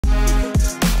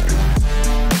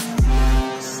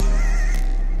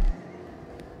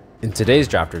In today's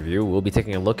draft review, we'll be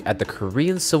taking a look at the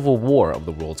Korean Civil War of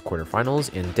the World's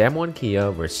Quarterfinals in Damwon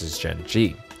Kia versus Gen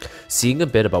G. Seeing a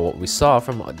bit about what we saw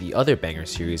from the other banger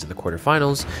series in the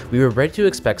quarterfinals, we were ready to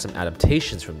expect some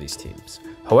adaptations from these teams.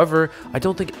 However, I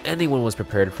don't think anyone was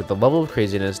prepared for the level of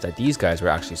craziness that these guys were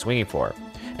actually swinging for.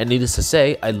 And needless to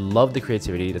say, I love the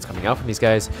creativity that's coming out from these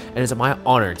guys, and it's my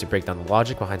honor to break down the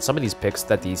logic behind some of these picks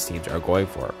that these teams are going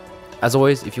for. As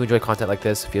always, if you enjoy content like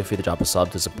this, feel free to drop a sub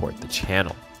to support the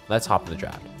channel. Let's hop in the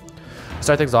draft. To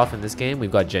start things off in this game,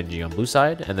 we've got Gen G on blue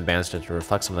side, and the bans to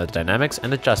reflect some of the dynamics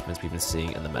and adjustments we've been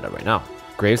seeing in the meta right now.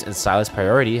 Graves and Silas'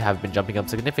 priority have been jumping up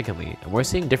significantly, and we're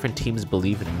seeing different teams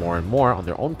believe in more and more on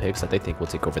their own picks that they think will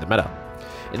take over the meta.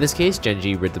 In this case, Gen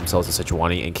G rid themselves of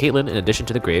Sejuani and Caitlyn in addition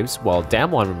to the Graves, while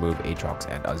Damwon removed Aatrox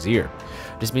and Azir.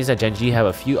 This means that Gen G have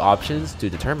a few options to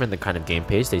determine the kind of game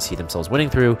pace they see themselves winning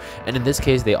through, and in this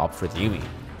case they opt for the Yuumi.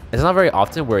 It's not very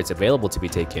often where it's available to be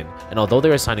taken, and although they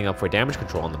are signing up for damage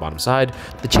control on the bottom side,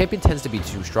 the champion tends to be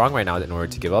too strong right now in order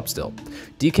to give up still.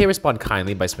 DK respond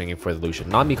kindly by swinging for the Lucian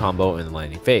Nami combo in the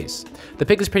landing phase. The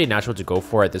pick is pretty natural to go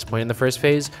for at this point in the first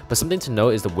phase, but something to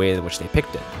note is the way in which they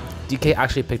picked it. DK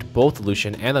actually picked both the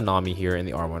Lucian and the Nami here in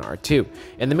the R1 R2,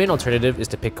 and the main alternative is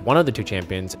to pick one of the two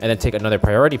champions and then take another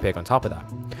priority pick on top of that.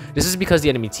 This is because the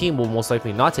enemy team will most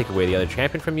likely not take away the other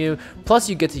champion from you, plus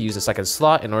you get to use a second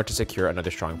slot in order to secure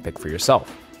another strong pick for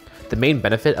yourself. The main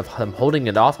benefit of them holding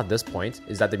it off at this point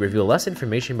is that they reveal less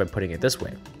information by putting it this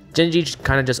way. Gen G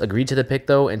kinda just agreed to the pick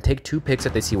though and take two picks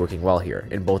that they see working well here,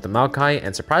 in both the Maokai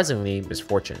and surprisingly,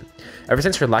 Misfortune. Ever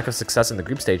since her lack of success in the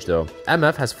group stage though,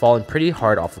 MF has fallen pretty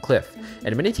hard off the cliff,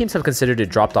 and many teams have considered it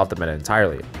dropped off the meta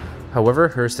entirely. However,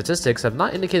 her statistics have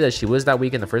not indicated that she was that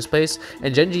weak in the first place,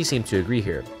 and Gen G seems to agree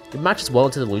here. It matches well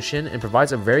into the Lucian and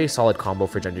provides a very solid combo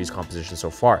for Gen G's composition so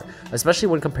far, especially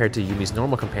when compared to Yuumi's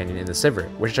normal companion in the Sivir,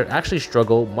 which actually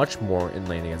struggle much more in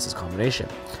lane against this combination.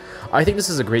 I think this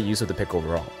is a great use of the pick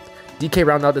overall. DK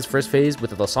round out this first phase with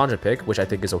the Lysandra pick, which I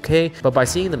think is okay, but by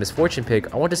seeing the Misfortune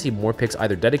pick, I want to see more picks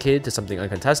either dedicated to something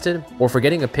uncontested, or for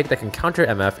getting a pick that can counter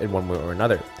MF in one way or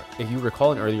another. If you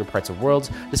recall in earlier parts of Worlds,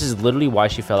 this is literally why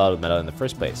she fell out of meta in the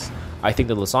first place. I think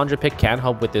the Lysandra pick can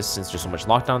help with this since there's so much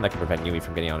lockdown that can prevent Yuumi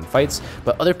from getting out in fights,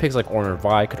 but other picks like Ornn or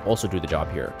Vi could also do the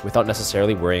job here, without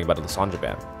necessarily worrying about a Lysandra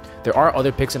ban. There are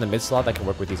other picks in the mid slot that can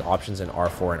work with these options in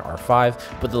R4 and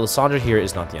R5, but the Lysandra here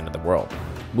is not the end of the world.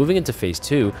 Moving into phase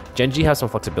 2, Gen G has some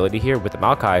flexibility here with the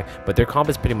Maokai, but their comp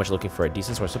is pretty much looking for a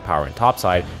decent source of power in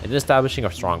topside and establishing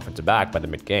a strong front to back by the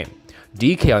mid game.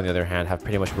 DK on the other hand have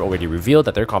pretty much already revealed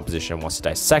that their composition wants to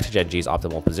dissect Gen G's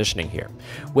optimal positioning here.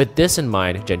 With this in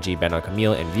mind, Gen G banned out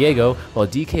Camille and Viego, while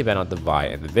DK banned out the Vi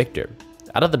and the Victor.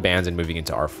 Out of the bans and moving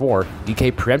into R4,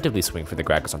 DK preemptively swing for the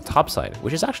Gragas on topside,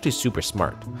 which is actually super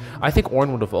smart. I think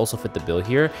Ornn would have also fit the bill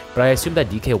here, but I assume that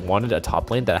DK wanted a top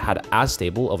lane that had as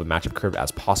stable of a matchup curve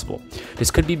as possible.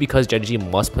 This could be because Gen G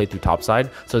must play through topside,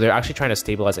 so they're actually trying to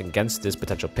stabilize against this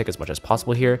potential pick as much as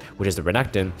possible here, which is the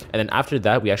Renekton, and then after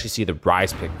that we actually see the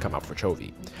Ryze pick come out for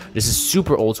Chovy. This is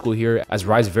super old school here, as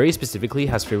Ryze very specifically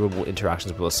has favorable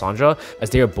interactions with Lysandra, as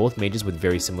they are both mages with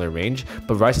very similar range,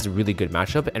 but Ryze has a really good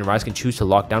matchup, and Ryze can choose to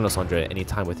lock down Lysandra at any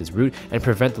time with his root and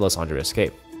prevent the Lysandra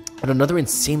escape. On another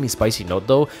insanely spicy note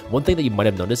though, one thing that you might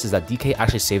have noticed is that DK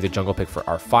actually saved the jungle pick for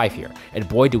R5 here, and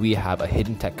boy do we have a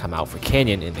hidden tech come out for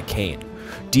Canyon in the Kayn.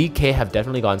 DK have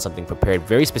definitely gotten something prepared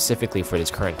very specifically for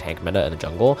this current tank meta in the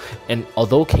jungle, and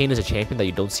although Kayn is a champion that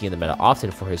you don't see in the meta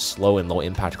often for his slow and low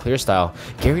impact clear style,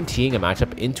 guaranteeing a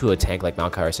matchup into a tank like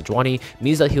Maokai or Sejuani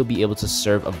means that he'll be able to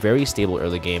serve a very stable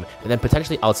early game and then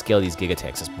potentially outscale these giga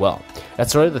tanks as well.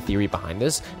 That's sort of the theory behind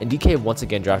this, and DK once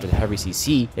again drafted heavy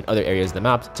CC in other areas of the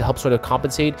map to help sort of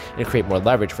compensate and create more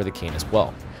leverage for the Kayn as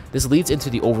well. This leads into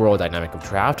the overall dynamic of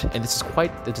draft, and this is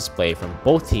quite the display from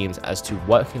both teams as to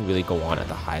what can really go on at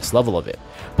the highest level of it.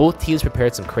 Both teams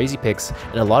prepared some crazy picks,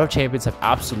 and a lot of champions have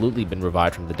absolutely been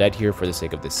revived from the dead here for the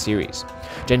sake of this series.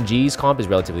 Gen G's comp is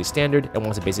relatively standard and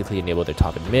wants to basically enable their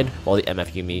top and mid, while the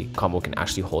MF Yuumi combo can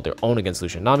actually hold their own against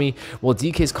Lucian Nami, while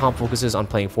DK's comp focuses on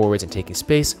playing forwards and taking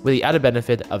space, with the added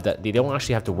benefit of that they don't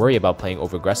actually have to worry about playing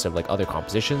over aggressive like other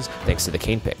compositions thanks to the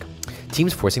Kayn pick.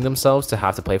 Teams forcing themselves to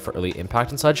have to play for early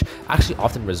impact and such actually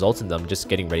often results in them just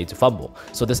getting ready to fumble,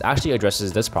 so this actually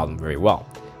addresses this problem very well,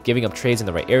 giving up trades in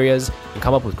the right areas and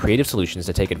come up with creative solutions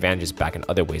to take advantages back in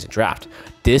other ways of draft.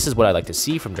 This is what I like to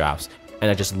see from drafts, and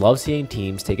I just love seeing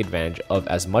teams take advantage of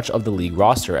as much of the league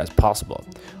roster as possible.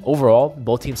 Overall,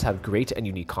 both teams have great and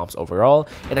unique comps overall,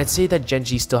 and I'd say that Gen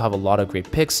G still have a lot of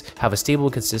great picks, have a stable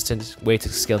and consistent way to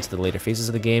scale into the later phases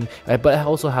of the game, but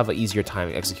also have an easier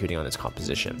time executing on its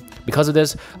composition. Because of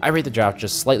this, I rate the draft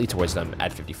just slightly towards them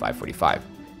at 55-45.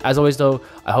 As always though,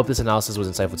 I hope this analysis was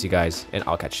insightful to you guys, and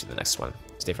I'll catch you in the next one.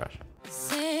 Stay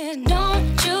fresh.